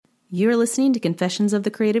You're listening to Confessions of the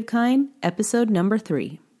Creative Kind, episode number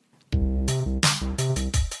 3.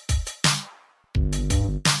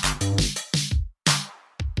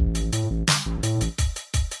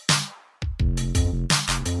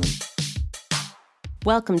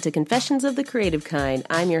 Welcome to Confessions of the Creative Kind.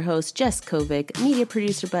 I'm your host, Jess Kovic, media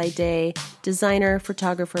producer by day, designer,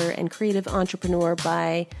 photographer, and creative entrepreneur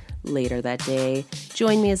by later that day.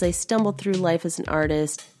 Join me as I stumble through life as an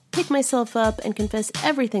artist, pick myself up, and confess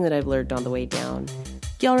everything that I've learned on the way down.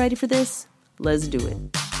 Y'all ready for this? Let's do it.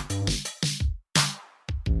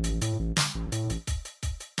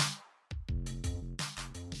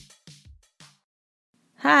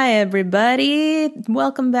 Hi, everybody.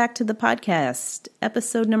 Welcome back to the podcast,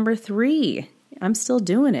 episode number 3. I'm still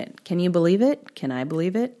doing it. Can you believe it? Can I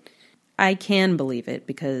believe it? I can believe it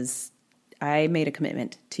because I made a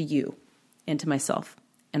commitment to you and to myself,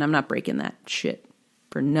 and I'm not breaking that shit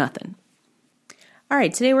for nothing. All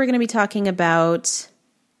right, today we're going to be talking about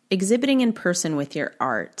exhibiting in person with your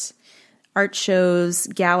art. Art shows,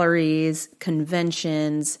 galleries,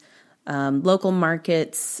 conventions, local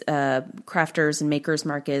markets, crafters and makers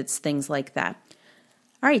markets, things like that.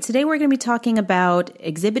 All right, today we're going to be talking about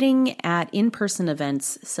exhibiting at in-person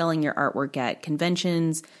events, selling your artwork at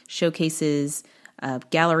conventions, showcases,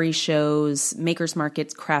 gallery shows, makers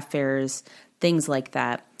markets, craft fairs, things like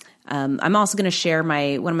that. I'm also going to share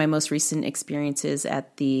one of my most recent experiences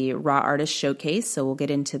at the Raw Artist Showcase, so we'll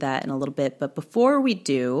get into that in a little bit. But before we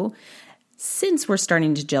do, since we're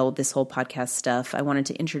starting to gel with this whole podcast stuff, I wanted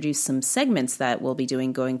to introduce some segments that we'll be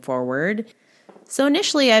doing going forward. So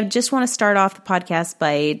initially, I just want to start off the podcast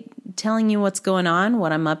by telling you what's going on,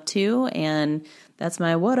 what I'm up to, and that's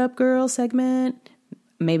my What Up Girl segment.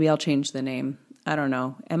 Maybe I'll change the name. I don't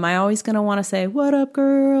know. Am I always going to want to say, What Up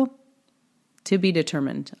Girl? To be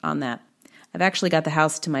determined on that. I've actually got the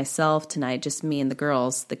house to myself tonight, just me and the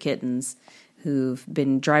girls, the kittens, who've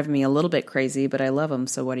been driving me a little bit crazy, but I love them,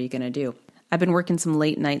 so what are you going to do? I've been working some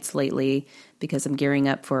late nights lately because I'm gearing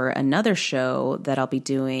up for another show that I'll be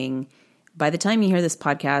doing. By the time you hear this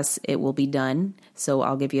podcast, it will be done, so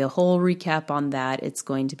I'll give you a whole recap on that. It's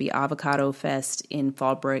going to be Avocado Fest in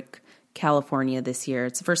Fallbrook, California this year.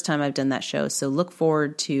 It's the first time I've done that show, so look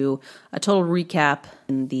forward to a total recap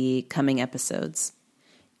in the coming episodes.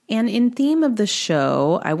 And in theme of the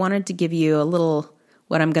show, I wanted to give you a little,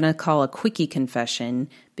 what I'm going to call a quickie confession,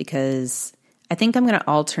 because I think I'm going to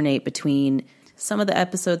alternate between some of the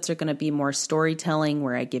episodes are going to be more storytelling,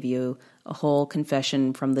 where I give you a whole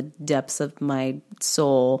confession from the depths of my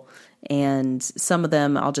soul, and some of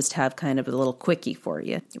them I'll just have kind of a little quickie for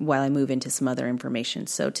you while I move into some other information.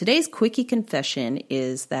 So today's quickie confession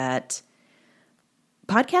is that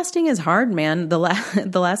podcasting is hard, man. The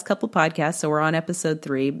last couple podcasts, so we're on episode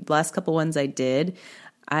 3, the last couple ones I did,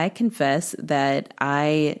 I confess that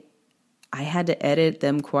I had to edit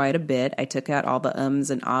them quite a bit. I took out all the ums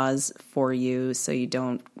and ahs for you so you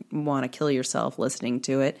don't want to kill yourself listening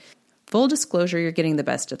to it. Full disclosure, you're getting the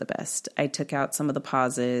best of the best. I took out some of the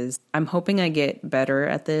pauses. I'm hoping I get better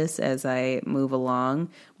at this as I move along,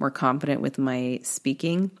 more confident with my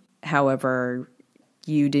speaking. However,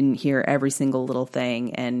 you didn't hear every single little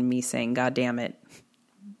thing and me saying, God damn it,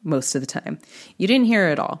 most of the time. You didn't hear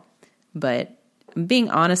it all, but I'm being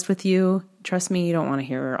honest with you. Trust me, you don't want to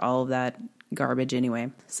hear all of that garbage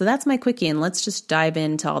anyway. So that's my quickie, and let's just dive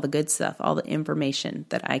into all the good stuff, all the information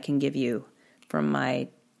that I can give you from my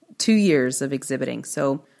 2 years of exhibiting.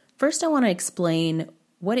 So first I want to explain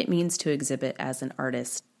what it means to exhibit as an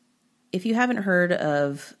artist. If you haven't heard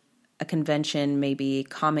of a convention, maybe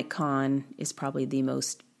Comic-Con is probably the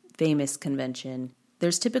most famous convention.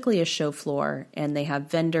 There's typically a show floor, and they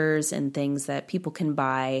have vendors and things that people can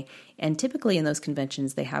buy. And typically in those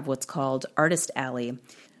conventions, they have what's called Artist Alley.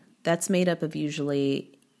 That's made up of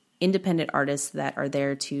usually independent artists that are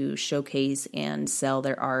there to showcase and sell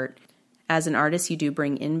their art. As an artist, you do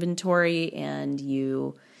bring inventory and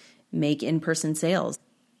you make in-person sales,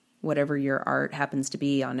 whatever your art happens to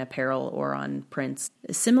be on apparel or on prints.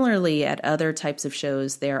 Similarly, at other types of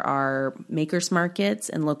shows, there are makers markets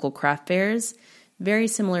and local craft fairs. Very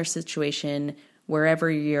similar situation wherever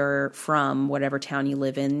you're from, whatever town you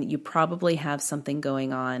live in, you probably have something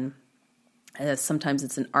going on. Sometimes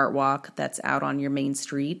it's an art walk that's out on your main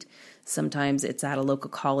street. Sometimes it's at a local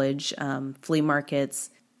college, flea markets.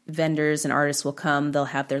 Vendors and artists will come, they'll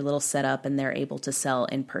have their little setup, and they're able to sell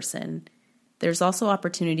in person. There's also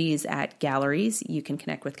opportunities at galleries. You can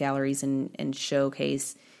connect with galleries and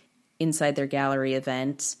showcase inside their gallery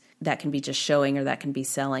event. That can be just showing or that can be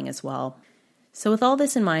selling as well. So with all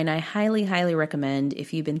this in mind, I highly, highly recommend,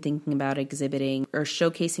 if you've been thinking about exhibiting or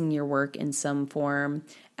showcasing your work in some form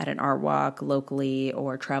at an art walk locally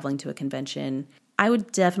or traveling to a convention, I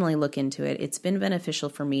would definitely look into it. It's been beneficial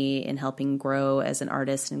for me in helping grow as an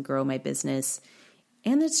artist and grow my business.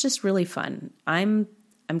 And it's just really fun. I'm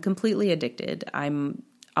completely addicted. I'm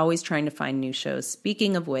always trying to find new shows.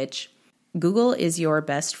 Speaking of which, Google is your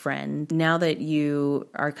best friend. Now that you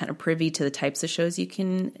are kind of privy to the types of shows you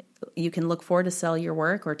can look for to sell your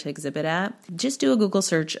work or to exhibit at, just do a Google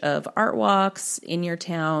search of art walks in your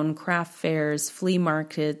town, craft fairs, flea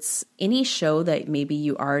markets, any show that maybe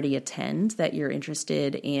you already attend that you're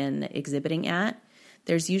interested in exhibiting at.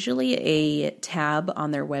 There's usually a tab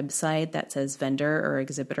on their website that says vendor or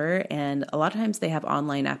exhibitor, and a lot of times they have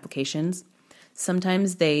online applications.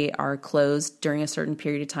 Sometimes they are closed during a certain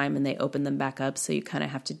period of time and they open them back up. So you kind of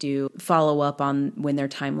have to follow up on when their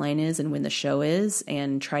timeline is and when the show is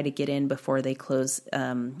and try to get in before they close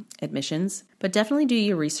admissions. But definitely do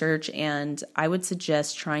your research, and I would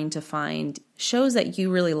suggest trying to find shows that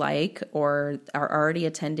you really like or are already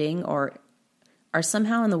attending or are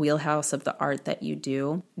somehow in the wheelhouse of the art that you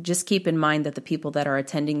do. Just keep in mind that the people that are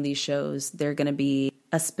attending these shows, they're going to be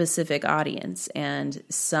a specific audience, and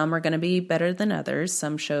some are going to be better than others.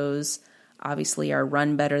 Some shows obviously are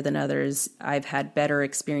run better than others. I've had better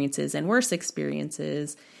experiences and worse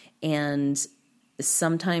experiences, and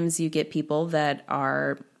sometimes you get people that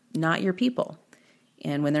are not your people.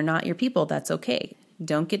 And when they're not your people, that's okay.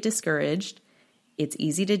 Don't get discouraged. It's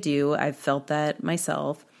easy to do. I've felt that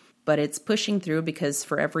myself. But it's pushing through, because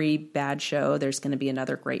for every bad show, there's going to be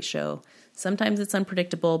another great show. Sometimes it's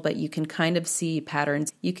unpredictable, but you can kind of see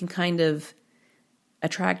patterns. You can kind of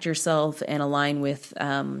attract yourself and align with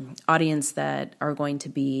audience that are going to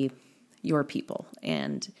be your people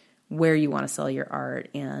and where you want to sell your art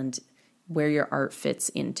and where your art fits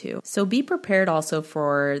into. So be prepared also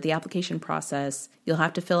for the application process. You'll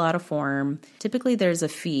have to fill out a form. Typically there's a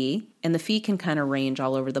fee, and the fee can kind of range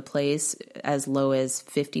all over the place, as low as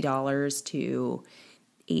 $50 to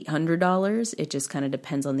 $800. It just kind of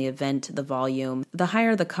depends on the event, the volume. The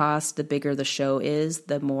higher the cost, the bigger the show is,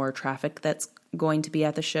 the more traffic that's going to be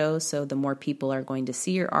at the show. So the more people are going to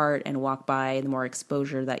see your art and walk by, the more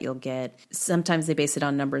exposure that you'll get. Sometimes they base it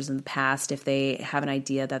on numbers in the past. If they have an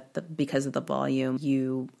idea that because of the volume,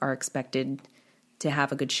 you are expected to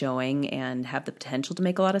have a good showing and have the potential to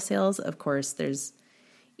make a lot of sales. Of course,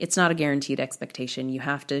 it's not a guaranteed expectation. You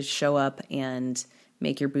have to show up and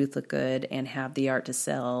make your booth look good and have the art to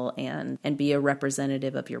sell and be a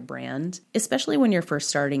representative of your brand. Especially when you're first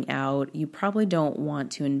starting out, you probably don't want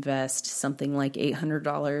to invest something like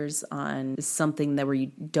 $800 on something where you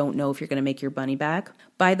don't know if you're going to make your money back.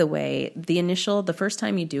 By the way, the first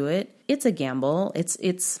time you do it, it's a gamble.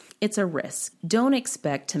 It's a risk. Don't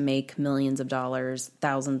expect to make millions of dollars,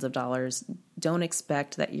 thousands of dollars. Don't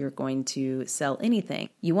expect that you're going to sell anything.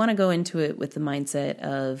 You want to go into it with the mindset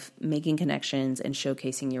of making connections and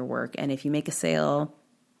showcasing your work. And if you make a sale,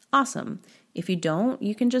 awesome. If you don't,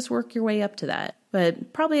 you can just work your way up to that.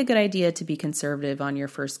 But probably a good idea to be conservative on your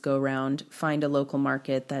first go round. Find a local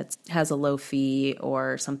market that has a low fee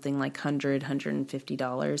or something like $100,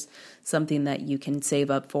 $150, something that you can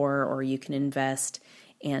save up for or you can invest,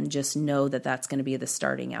 and just know that that's going to be the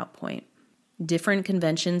starting out point. Different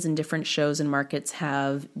conventions and different shows and markets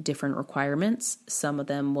have different requirements. Some of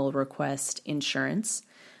them will request insurance.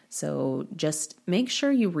 So just make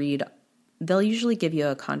sure you read. They'll usually give you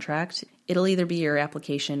a contract. It'll either be your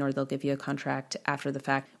application or they'll give you a contract after the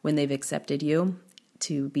fact when they've accepted you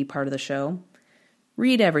to be part of the show.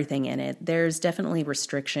 Read everything in it. There's definitely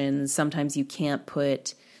restrictions. Sometimes you can't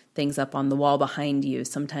put things up on the wall behind you.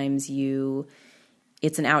 Sometimes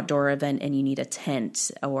it's an outdoor event and you need a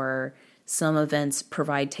tent, or some events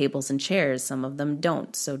provide tables and chairs, some of them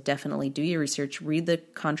don't. So definitely do your research, read the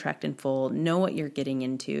contract in full, know what you're getting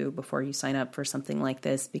into before you sign up for something like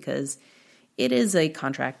this, because it is a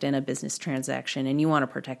contract and a business transaction and you want to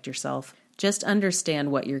protect yourself. Just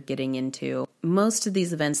understand what you're getting into. Most of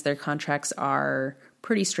these events, their contracts are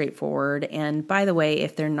pretty straightforward. And by the way,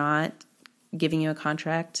 if they're not giving you a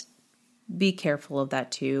contract, be careful of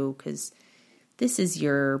that too, because this is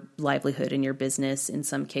your livelihood and your business in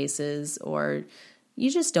some cases, or you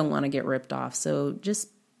just don't want to get ripped off. So just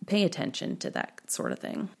pay attention to that sort of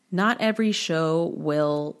thing. Not every show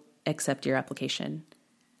will accept your application.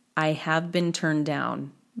 I have been turned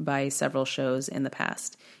down by several shows in the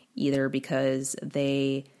past, either because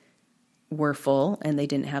they were full and they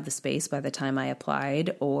didn't have the space by the time I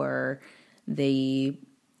applied, or a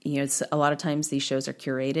lot of times these shows are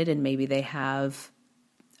curated and maybe they have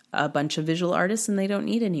a bunch of visual artists and they don't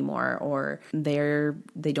need any more, or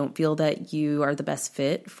they don't feel that you are the best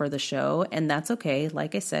fit for the show, and that's okay.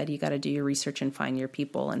 Like I said, you got to do your research and find your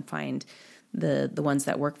people and find the ones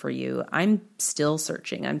that work for you. I'm still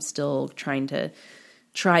searching. I'm still trying to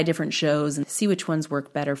try different shows and see which ones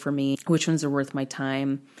work better for me, which ones are worth my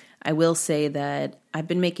time. I will say that I've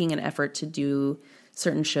been making an effort to do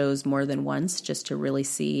certain shows more than once, just to really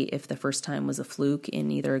see if the first time was a fluke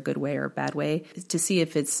in either a good way or a bad way, to see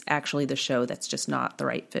if it's actually the show that's just not the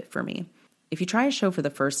right fit for me. If you try a show for the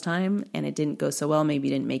first time and it didn't go so well, maybe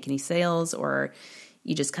you didn't make any sales, or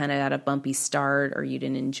you just kind of had a bumpy start, or you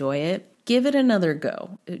didn't enjoy it, give it another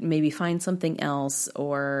go. Maybe find something else,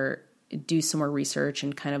 or do some more research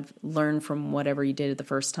and kind of learn from whatever you did the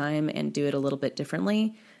first time and do it a little bit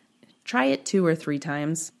differently. Try it 2 or 3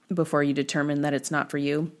 times before you determine that it's not for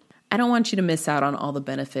you. I don't want you to miss out on all the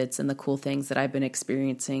benefits and the cool things that I've been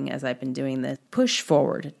experiencing as I've been doing this. Push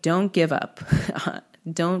forward. Don't give up.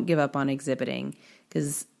 Don't give up on exhibiting,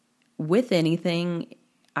 because with anything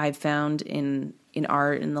I've found in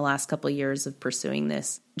art in the last couple of years of pursuing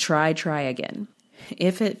this, try again.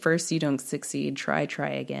 If at first you don't succeed, try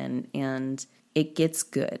again, and it gets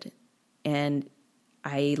good. And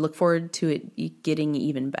I look forward to it getting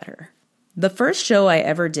even better. The first show I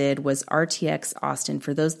ever did was RTX Austin.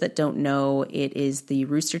 For those that don't know, it is the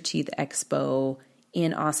Rooster Teeth Expo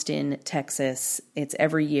in Austin, Texas. It's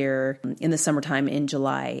every year in the summertime in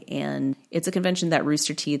July, and it's a convention that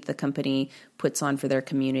Rooster Teeth, the company, puts on for their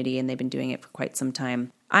community, and they've been doing it for quite some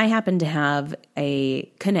time. I happen to have a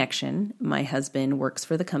connection. My husband works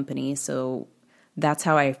for the company, so that's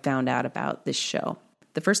how I found out about this show.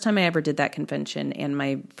 The first time I ever did that convention, and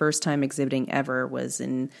my first time exhibiting ever, was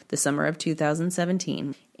in the summer of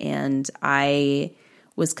 2017. And I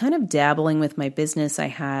was kind of dabbling with my business. I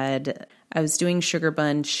was doing Sugar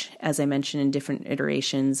Bunch, as I mentioned, in different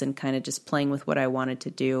iterations, and kind of just playing with what I wanted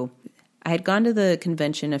to do. I had gone to the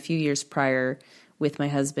convention a few years prior with my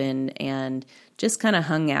husband and just kind of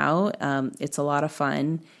hung out. It's a lot of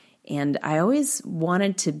fun. And I always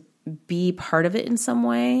wanted to be part of it in some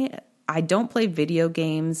way. I don't play video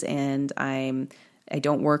games, and I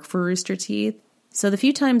don't work for Rooster Teeth. So the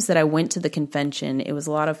few times that I went to the convention, it was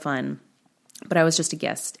a lot of fun, but I was just a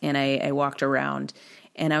guest, and I walked around,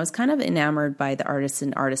 and I was kind of enamored by the artists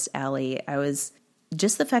in Artist Alley. I was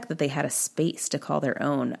just the fact that they had a space to call their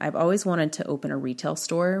own. I've always wanted to open a retail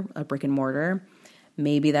store, a brick and mortar.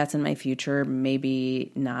 Maybe that's in my future,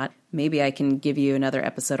 maybe not. Maybe I can give you another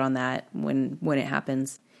episode on that when it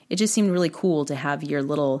happens. It just seemed really cool to have your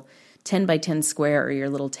little 10 by 10 square, or your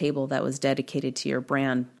little table that was dedicated to your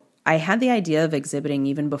brand. I had the idea of exhibiting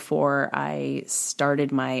even before I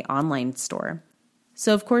started my online store.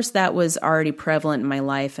 So of course that was already prevalent in my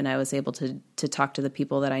life, and I was able to talk to the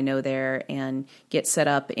people that I know there and get set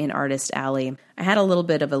up in Artist Alley. I had a little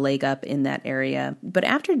bit of a leg up in that area. But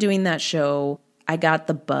after doing that show, I got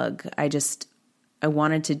the bug. I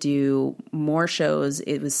wanted to do more shows.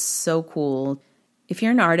 It was so cool. If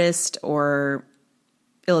you're an artist or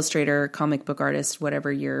illustrator, comic book artist,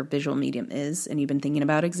 whatever your visual medium is, and you've been thinking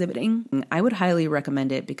about exhibiting, I would highly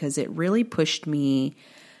recommend it, because it really pushed me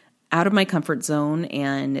out of my comfort zone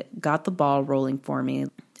and got the ball rolling for me.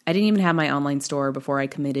 I didn't even have my online store before I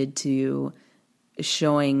committed to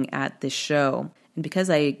showing at this show. And because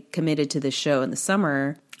I committed to this show in the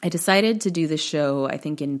summer, I decided to do this show, I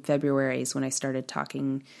think in February is when I started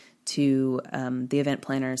talking to the event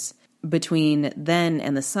planners. Between then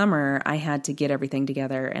and the summer, I had to get everything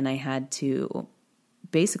together, and I had to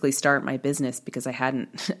basically start my business, because I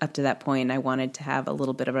hadn't up to that point. I wanted to have a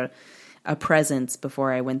little bit of a presence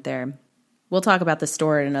before I went there. We'll talk about the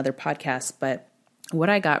store in another podcast, but what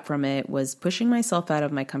I got from it was pushing myself out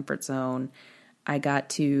of my comfort zone. I got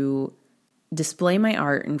to display my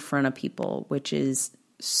art in front of people, which is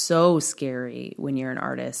so scary when you're an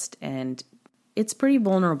artist, and it's pretty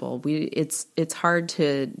vulnerable. It's hard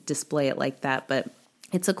to display it like that, but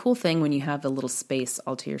it's a cool thing when you have a little space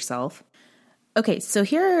all to yourself. Okay, so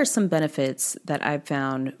here are some benefits that I've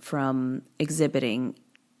found from exhibiting.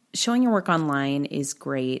 Showing your work online is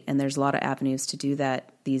great, and there's a lot of avenues to do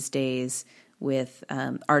that these days with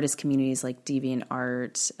artist communities like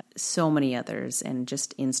DeviantArt, so many others, and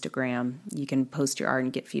just Instagram. You can post your art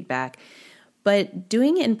and get feedback. But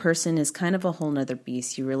doing it in person is kind of a whole nother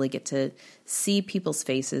beast. You really get to see people's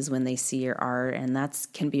faces when they see your art, and that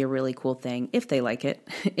can be a really cool thing if they like it.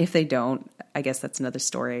 If they don't, I guess that's another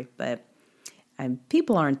story. But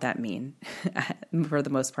people aren't that mean for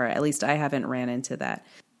the most part. At least I haven't ran into that.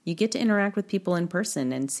 You get to interact with people in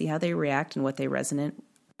person and see how they react and what they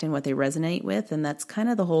resonate with, and that's kind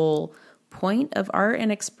of the whole point of art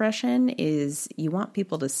and expression is you want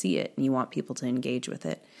people to see it and you want people to engage with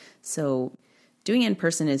it. So doing it in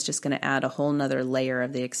person is just going to add a whole nother layer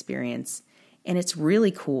of the experience. And it's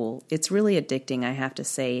really cool. It's really addicting, I have to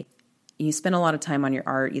say. You spend a lot of time on your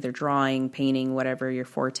art, either drawing, painting, whatever your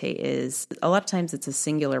forte is. A lot of times it's a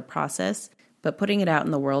singular process, but putting it out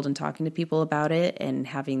in the world and talking to people about it and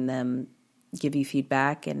having them give you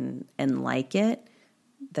feedback and like it,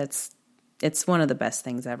 it's one of the best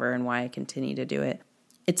things ever and why I continue to do it.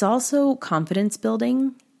 It's also confidence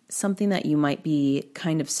building, something that you might be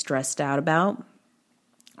kind of stressed out about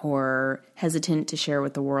or hesitant to share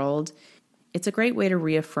with the world. It's a great way to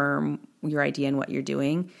reaffirm your idea and what you're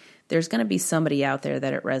doing. There's going to be somebody out there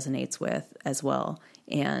that it resonates with as well,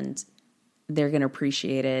 and they're going to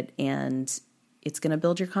appreciate it, and it's going to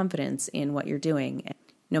build your confidence in what you're doing,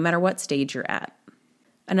 no matter what stage you're at.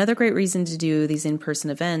 Another great reason to do these in-person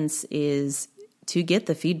events is to get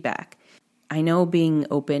the feedback. I know being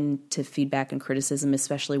open to feedback and criticism,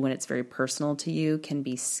 especially when it's very personal to you, can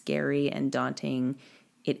be scary and daunting.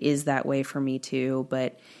 It is that way for me too,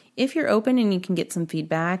 but if you're open and you can get some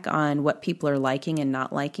feedback on what people are liking and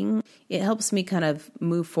not liking, it helps me kind of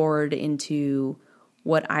move forward into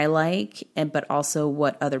what I like, but also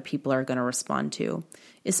what other people are going to respond to,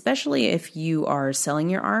 especially if you are selling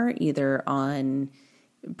your art either on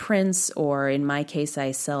prints, or in my case,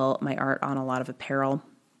 I sell my art on a lot of apparel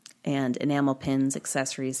and enamel pins,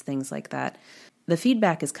 accessories, things like that. The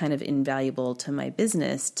feedback is kind of invaluable to my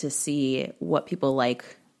business to see what people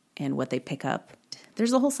like and what they pick up.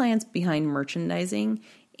 There's a whole science behind merchandising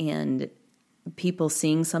and people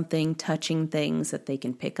seeing something, touching things that they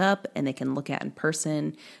can pick up and they can look at in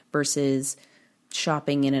person versus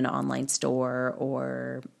shopping in an online store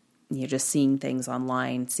or just seeing things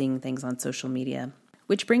online, seeing things on social media.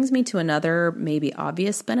 Which brings me to another maybe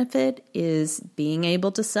obvious benefit is being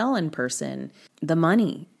able to sell in person. The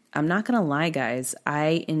money. I'm not going to lie, guys.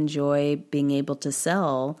 I enjoy being able to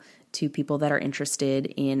sell to people that are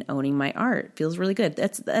interested in owning my art. It feels really good.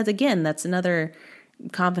 That's another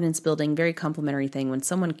confidence building, very complimentary thing. When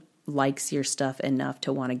someone likes your stuff enough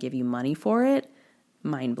to want to give you money for it,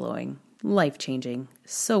 mind blowing, life changing,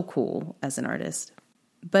 so cool as an artist.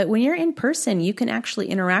 But when you're in person, you can actually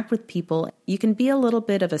interact with people. You can be a little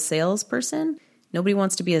bit of a salesperson. Nobody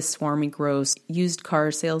wants to be a swarmy, gross, used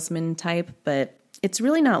car salesman type, but it's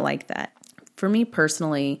really not like that. For me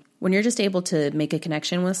personally, when you're just able to make a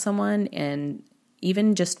connection with someone, and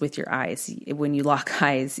even just with your eyes, when you lock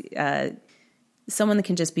eyes, someone that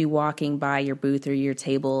can just be walking by your booth or your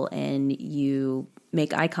table and you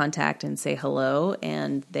make eye contact and say hello,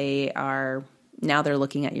 and now they're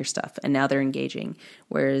looking at your stuff and now they're engaging.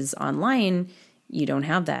 Whereas online, you don't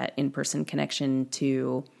have that in-person connection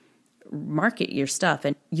to market your stuff.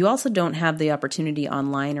 And you also don't have the opportunity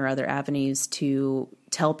online or other avenues to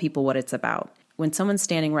tell people what it's about. When someone's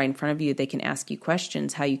standing right in front of you, they can ask you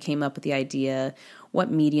questions, how you came up with the idea, what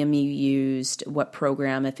medium you used, what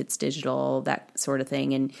program, if it's digital, that sort of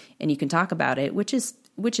thing. And you can talk about it, which is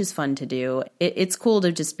fun to do. It's cool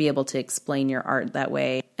to just be able to explain your art that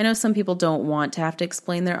way. I know some people don't want to have to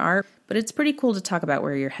explain their art, but it's pretty cool to talk about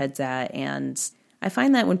where your head's at. And I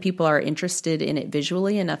find that when people are interested in it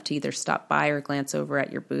visually enough to either stop by or glance over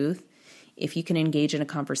at your booth, if you can engage in a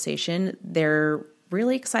conversation, they're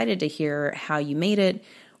really excited to hear how you made it,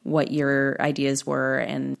 what your ideas were,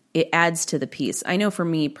 and it adds to the piece. I know for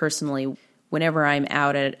me personally, whenever I'm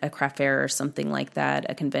out at a craft fair or something like that,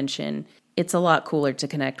 a convention, it's a lot cooler to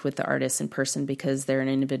connect with the artists in person because they're an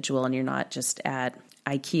individual and you're not just at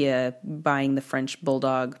IKEA buying the French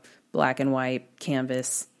Bulldog black and white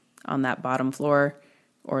canvas on that bottom floor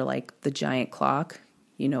or like the giant clock.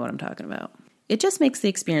 You know what I'm talking about. It just makes the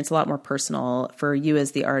experience a lot more personal for you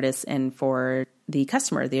as the artist and for the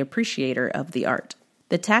customer, the appreciator of the art.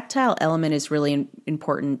 The tactile element is really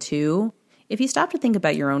important too. If you stop to think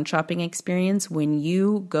about your own shopping experience, when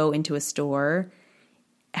you go into a store,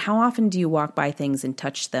 how often do you walk by things and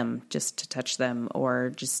touch them just to touch them,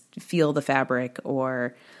 or just feel the fabric,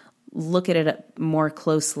 or look at it more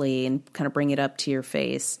closely and kind of bring it up to your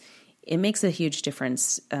face? It makes a huge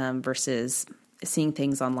difference versus seeing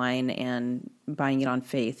things online and buying it on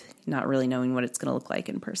faith, not really knowing what it's going to look like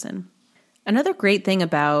in person. Another great thing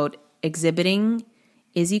about exhibiting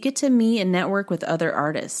is you get to meet and network with other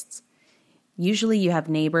artists. Usually you have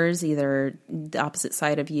neighbors either the opposite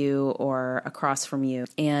side of you or across from you,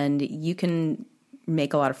 and you can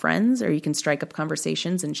make a lot of friends or you can strike up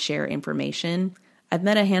conversations and share information. I've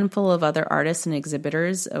met a handful of other artists and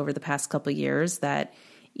exhibitors over the past couple of years that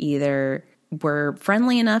either were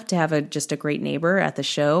friendly enough to have just a great neighbor at the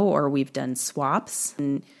show, or we've done swaps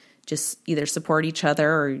and just either support each other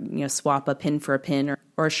or, swap a pin for a pin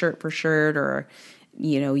or a shirt for shirt, or,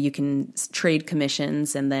 you can trade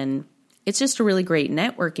commissions. And then it's just a really great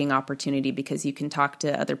networking opportunity because you can talk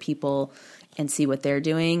to other people and see what they're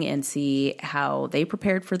doing and see how they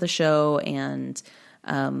prepared for the show and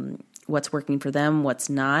what's working for them, what's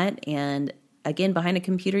not. And again, behind a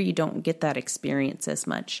computer, you don't get that experience as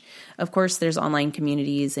much. Of course, there's online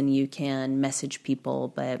communities and you can message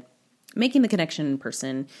people, but making the connection in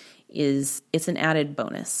person it's an added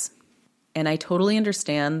bonus. And I totally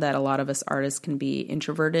understand that a lot of us artists can be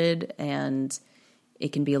introverted and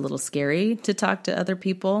it can be a little scary to talk to other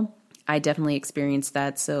people. I definitely experienced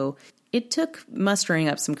that. So it took mustering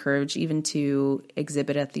up some courage even to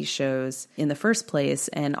exhibit at these shows in the first place,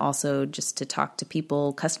 and also just to talk to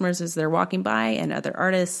people, customers as they're walking by, and other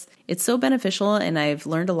artists. It's so beneficial, and I've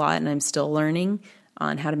learned a lot, and I'm still learning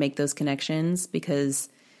on how to make those connections, because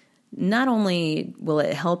not only will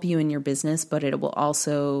it help you in your business, but it will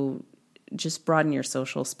also just broaden your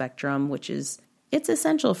social spectrum, it's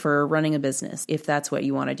essential for running a business if that's what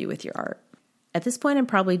you want to do with your art. At this point, I've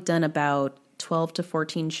probably done about 12 to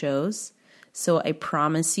 14 shows. So I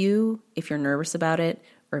promise you, if you're nervous about it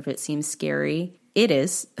or if it seems scary, it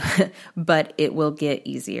is, but it will get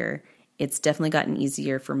easier. It's definitely gotten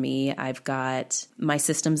easier for me. I've got my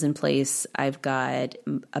systems in place. I've got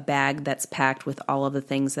a bag that's packed with all of the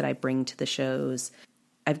things that I bring to the shows.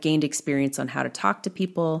 I've gained experience on how to talk to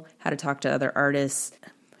people, how to talk to other artists,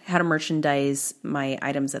 how to merchandise my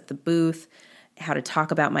items at the booth, how to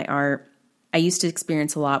talk about my art. I used to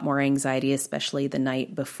experience a lot more anxiety, especially the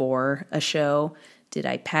night before a show. Did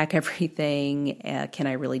I pack everything? Can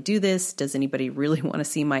I really do this? Does anybody really want to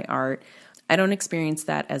see my art? I don't experience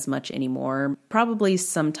that as much anymore. Probably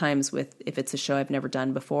sometimes if it's a show I've never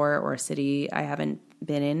done before or a city I haven't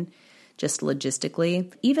been in, just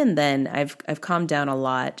logistically. Even then, I've calmed down a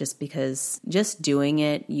lot just because just doing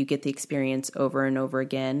it, you get the experience over and over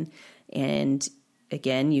again. And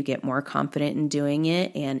again, you get more confident in doing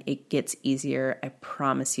it and it gets easier. I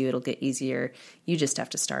promise you it'll get easier. You just have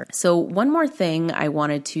to start. So one more thing I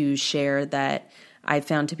wanted to share that I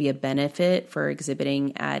found to be a benefit for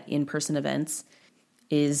exhibiting at in-person events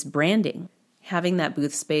is branding. Having that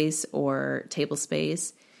booth space or table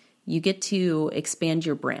space, you get to expand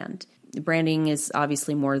your brand. Branding is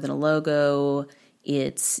obviously more than a logo.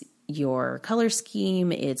 It's your color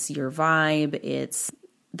scheme. It's your vibe.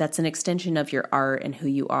 That's an extension of your art and who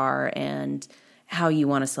you are and how you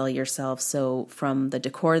want to sell yourself. So from the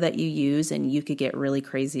decor that you use, and you could get really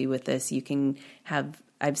crazy with this.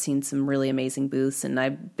 I've seen some really amazing booths, and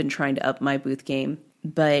I've been trying to up my booth game,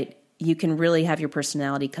 but you can really have your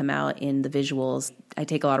personality come out in the visuals. I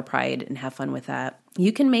take a lot of pride and have fun with that.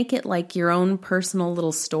 You can make it like your own personal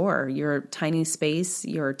little store, your tiny space,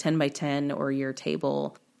 your 10 by 10 or your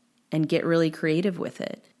table, and get really creative with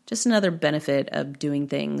it. Just another benefit of doing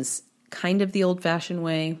things kind of the old-fashioned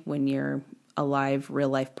way when you're a live,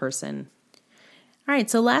 real-life person. All right,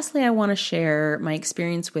 so lastly, I want to share my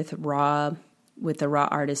experience with the Raw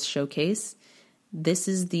Artist Showcase. This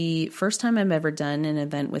is the first time I've ever done an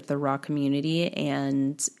event with the Raw community,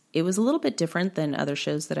 and it was a little bit different than other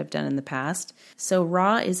shows that I've done in the past. So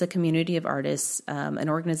Raw is a community of artists, an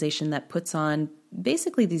organization that puts on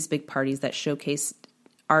basically these big parties that showcase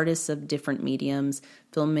artists of different mediums,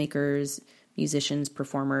 filmmakers, musicians,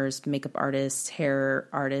 performers, makeup artists, hair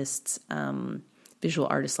artists, visual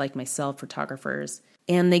artists like myself, photographers.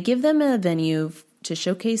 And they give them a venue to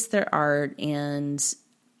showcase their art and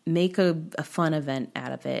make a fun event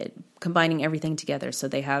out of it, combining everything together. So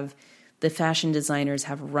they have the fashion designers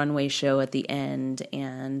have a runway show at the end,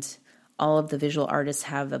 and all of the visual artists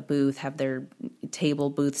have a booth, have their table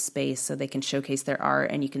booth space so they can showcase their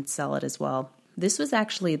art and you can sell it as well. This was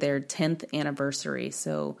actually their 10th anniversary,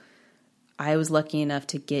 so I was lucky enough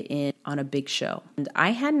to get in on a big show. And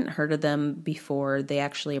I hadn't heard of them before. They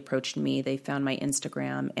actually approached me. They found my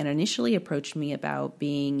Instagram and initially approached me about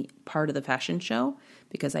being part of the fashion show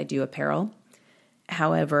because I do apparel.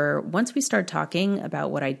 However, once we started talking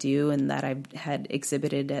about what I do and that I had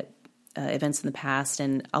exhibited at events in the past,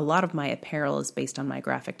 and a lot of my apparel is based on my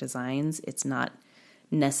graphic designs. It's not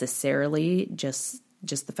necessarily just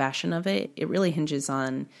the fashion of it. It really hinges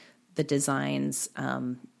on the designs,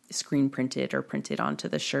 screen printed or printed onto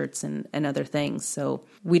the shirts and other things. So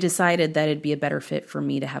we decided that it'd be a better fit for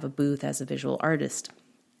me to have a booth as a visual artist.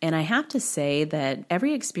 And I have to say that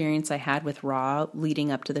every experience I had with Raw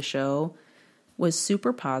leading up to the show was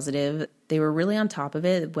super positive. They were really on top of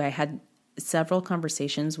it. I had several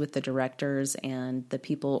conversations with the directors and the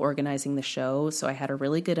people organizing the show, so I had a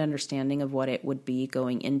really good understanding of what it would be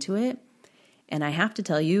going into it. And I have to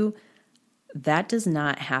tell you, That does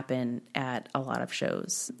not happen at a lot of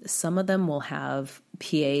shows. Some of them will have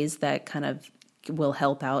PAs that kind of will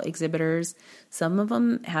help out exhibitors. Some of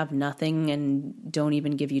them have nothing and don't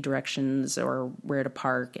even give you directions or where to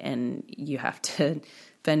park, and you have to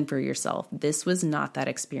fend for yourself. This was not that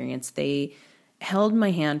experience. They held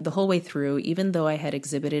my hand the whole way through, even though I had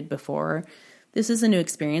exhibited before. This is a new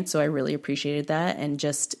experience, so I really appreciated that. And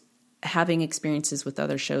just having experiences with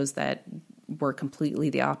other shows that were completely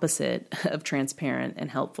the opposite of transparent and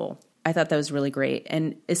helpful. I thought that was really great.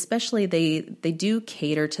 And especially they do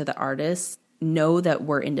cater to the artists, know that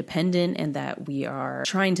we're independent and that we are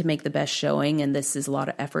trying to make the best showing. And this is a lot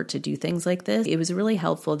of effort to do things like this. It was really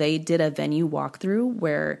helpful. They did a venue walkthrough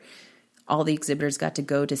where all the exhibitors got to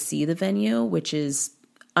go to see the venue, which is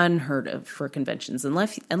unheard of for conventions.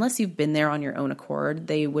 Unless you've been there on your own accord,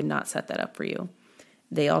 they would not set that up for you.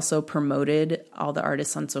 They also promoted all the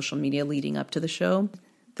artists on social media leading up to the show.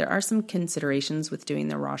 There are some considerations with doing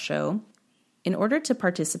the Raw show. In order to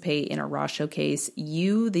participate in a Raw showcase,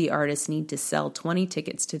 you, the artist, need to sell 20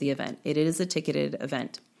 tickets to the event. It is a ticketed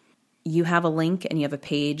event. You have a link and you have a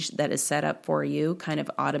page that is set up for you, kind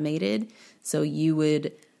of automated. So you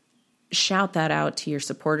would shout that out to your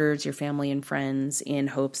supporters, your family and friends, in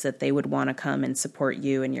hopes that they would want to come and support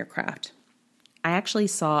you and your craft. I actually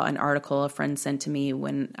saw an article a friend sent to me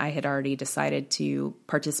when I had already decided to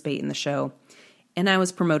participate in the show, and I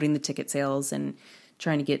was promoting the ticket sales and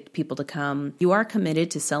trying to get people to come. You are committed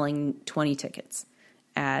to selling 20 tickets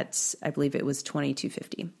at, I believe it was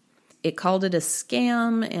 $22.50. It called it a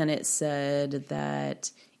scam, and it said that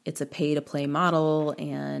it's a pay-to-play model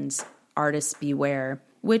and artists beware,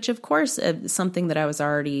 which of course something that I was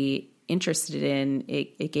already interested in.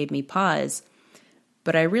 It gave me pause.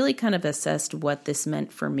 But I really kind of assessed what this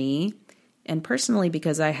meant for me. And personally,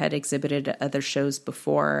 because I had exhibited at other shows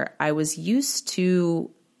before, I was used to,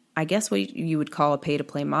 I guess, what you would call a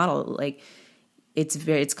pay-to-play model. Like,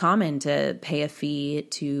 it's common to pay a fee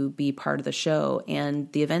to be part of the show,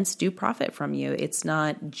 and the events do profit from you. It's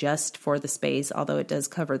not just for the space, although it does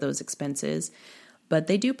cover those expenses, but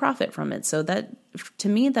they do profit from it. So that, to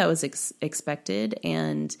me, that was expected.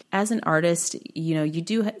 And as an artist, you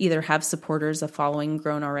do either have supporters, a following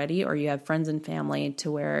grown already, or you have friends and family to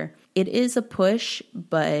where it is a push,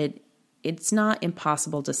 but it's not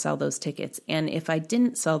impossible to sell those tickets. And if I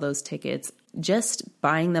didn't sell those tickets, just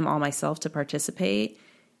buying them all myself to participate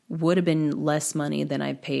would have been less money than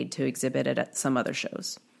I paid to exhibit at some other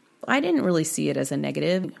shows. I didn't really see it as a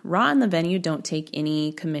negative. Raw and the venue don't take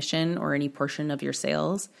any commission or any portion of your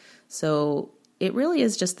sales. So it really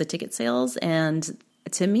is just the ticket sales. And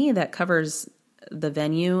to me, that covers the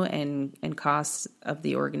venue and costs of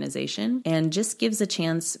the organization, and just gives a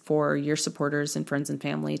chance for your supporters and friends and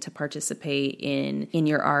family to participate in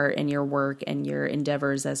your art and your work and your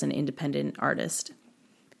endeavors as an independent artist.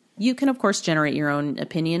 You can, of course, generate your own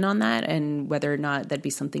opinion on that and whether or not that'd be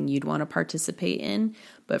something you'd want to participate in.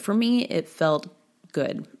 But for me, it felt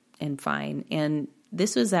good and fine. And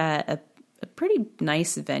this was at a pretty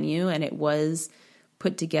nice venue, and it was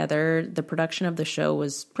put together. The production of the show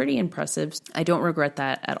was pretty impressive. I don't regret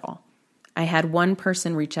that at all. I had one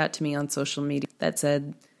person reach out to me on social media that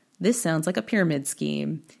said, "This sounds like a pyramid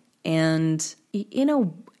scheme." And in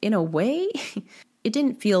a way, it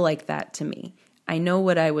didn't feel like that to me. I know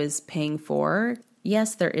what I was paying for.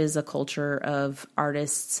 Yes, there is a culture of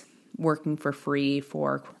artists working for free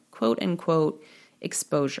for quote unquote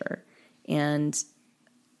exposure. And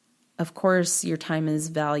of course, your time is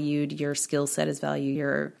valued, your skill set is valued,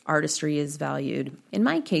 your artistry is valued. In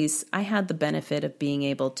my case, I had the benefit of being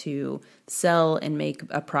able to sell and make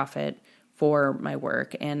a profit for my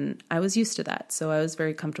work, and I was used to that. So I was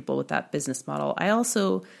very comfortable with that business model. I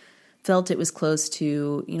also felt it was close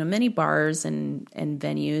to, many bars and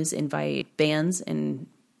venues invite bands and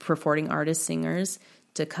performing artists, singers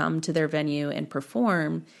to come to their venue and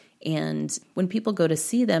perform. And when people go to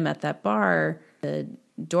see them at that bar, the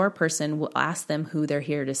door person will ask them who they're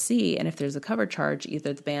here to see. And if there's a cover charge,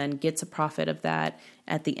 either the band gets a profit of that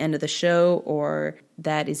at the end of the show, or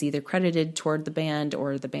that is either credited toward the band,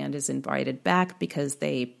 or the band is invited back because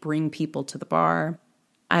they bring people to the bar.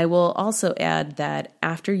 I will also add that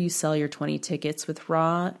after you sell your 20 tickets with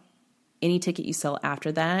Raw, any ticket you sell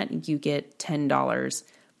after that, you get $10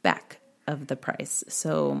 back of the price.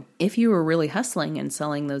 So if you were really hustling and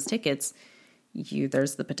selling those tickets,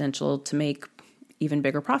 there's the potential to make even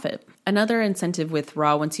bigger profit. Another incentive with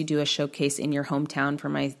Raw, once you do a showcase in your hometown, for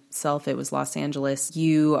myself, it was Los Angeles,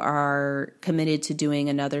 you are committed to doing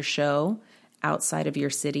another show outside of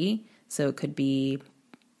your city. So it could be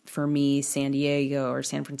for me, San Diego or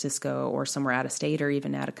San Francisco or somewhere out of state or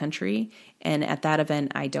even out of country. And at that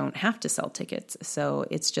event, I don't have to sell tickets. So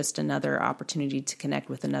it's just another opportunity to connect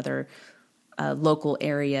with another local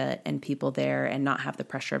area and people there and not have the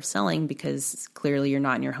pressure of selling, because clearly you're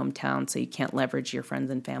not in your hometown, so you can't leverage your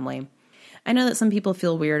friends and family. I know that some people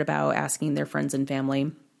feel weird about asking their friends and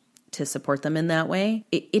family to support them in that way.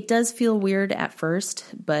 It does feel weird at first,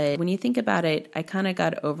 but when you think about it, I kind of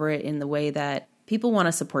got over it in the way that people want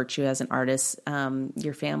to support you as an artist.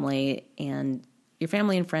 Your family and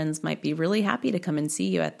friends might be really happy to come and see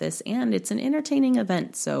you at this, and it's an entertaining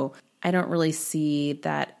event. So I don't really see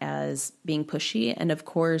that as being pushy. And of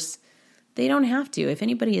course, they don't have to. If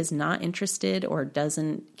anybody is not interested or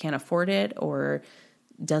can't afford it or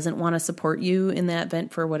doesn't want to support you in that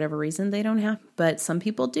event for whatever reason, they don't have. But some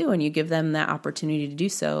people do, and you give them that opportunity to do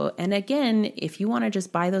so. And again, if you want to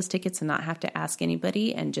just buy those tickets and not have to ask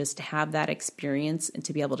anybody and just have that experience and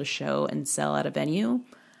to be able to show and sell at a venue,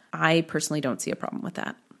 I personally don't see a problem with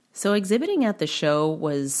that. So exhibiting at the show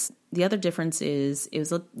the other difference is it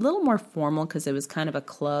was a little more formal because it was kind of a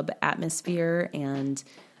club atmosphere and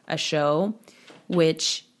a show,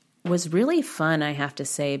 which was really fun, I have to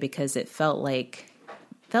say, because it felt like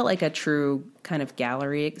a true kind of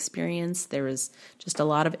gallery experience. There was just a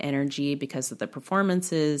lot of energy because of the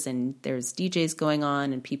performances, and there's DJs going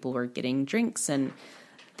on and people were getting drinks, and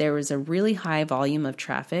there was a really high volume of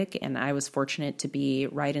traffic, and I was fortunate to be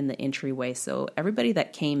right in the entryway. So everybody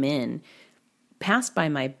that came in passed by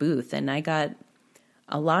my booth, and I got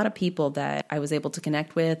a lot of people that I was able to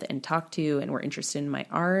connect with and talk to and were interested in my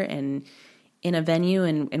art and in a venue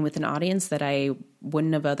and with an audience that I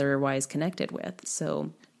wouldn't have otherwise connected with.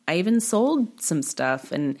 So I even sold some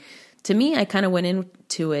stuff. And to me, I kind of went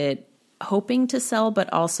into it hoping to sell,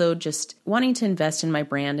 but also just wanting to invest in my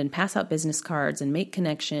brand and pass out business cards and make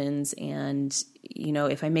connections. And,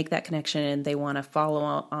 if I make that connection and they want to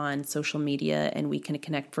follow on social media and we can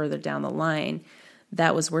connect further down the line,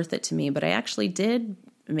 that was worth it to me. But I actually did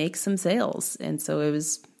make some sales. And so it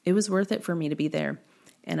was worth it for me to be there.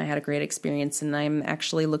 And I had a great experience, and I'm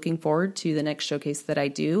actually looking forward to the next showcase that I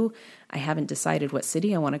do. I haven't decided what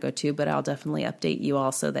city I want to go to, but I'll definitely update you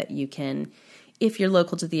all so that you can, if you're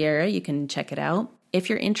local to the area, you can check it out. If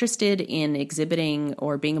you're interested in exhibiting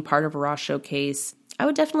or being a part of a Raw showcase, I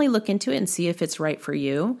would definitely look into it and see if it's right for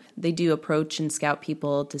you. They do approach and scout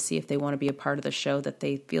people to see if they want to be a part of the show that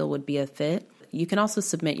they feel would be a fit. You can also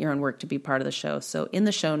submit your own work to be part of the show. So in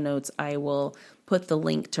the show notes, I will put the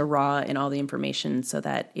link to Raw and all the information so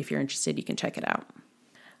that if you're interested, you can check it out.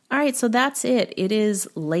 All right, so that's it. It is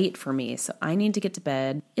late for me, so I need to get to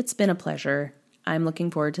bed. It's been a pleasure. I'm looking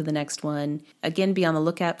forward to the next one. Again, be on the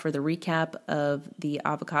lookout for the recap of the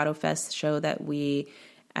Avocado Fest show that we,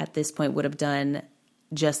 at this point, would have done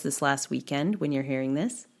just this last weekend when you're hearing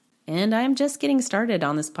this. And I'm just getting started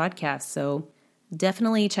on this podcast, so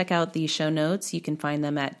definitely check out the show notes. You can find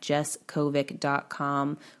them at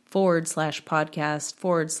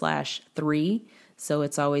jesskovic.com/podcast/3. So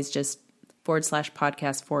it's always just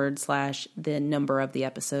 /podcast/ the number of the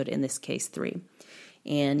episode, in this case 3.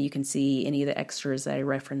 And you can see any of the extras that I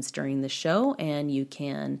referenced during the show, and you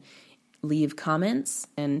can leave comments.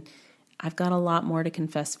 And I've got a lot more to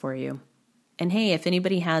confess for you. And hey, if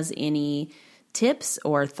anybody has any tips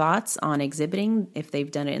or thoughts on exhibiting, if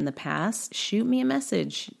they've done it in the past, shoot me a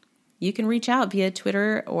message. You can reach out via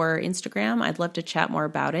Twitter or Instagram. I'd love to chat more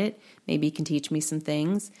about it. Maybe you can teach me some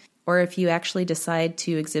things. Or if you actually decide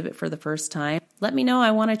to exhibit for the first time, let me know.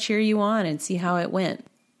 I want to cheer you on and see how it went.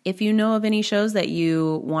 If you know of any shows that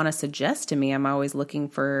you want to suggest to me, I'm always looking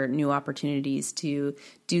for new opportunities to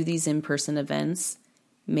do these in-person events.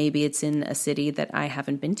 Maybe it's in a city that I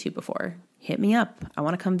haven't been to before. Hit me up. I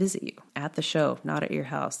want to come visit you at the show, not at your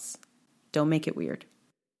house. Don't make it weird.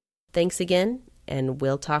 Thanks again, and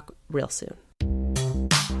we'll talk real soon.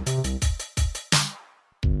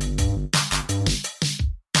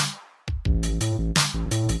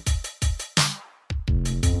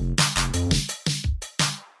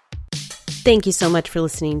 Thank you so much for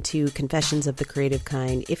listening to Confessions of the Creative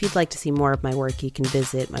Kind. If you'd like to see more of my work, you can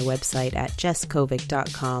visit my website at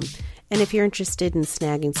jesskovic.com. And if you're interested in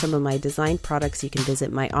snagging some of my design products, you can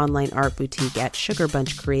visit my online art boutique at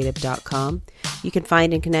sugarbunchcreative.com. You can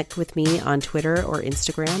find and connect with me on Twitter or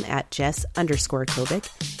Instagram at @Jess_Kovic.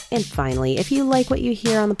 And finally, if you like what you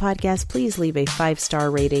hear on the podcast, please leave a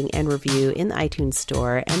 5-star rating and review in the iTunes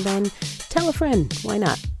store, and then tell a friend. Why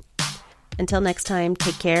not? Until next time,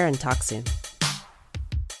 take care and talk soon.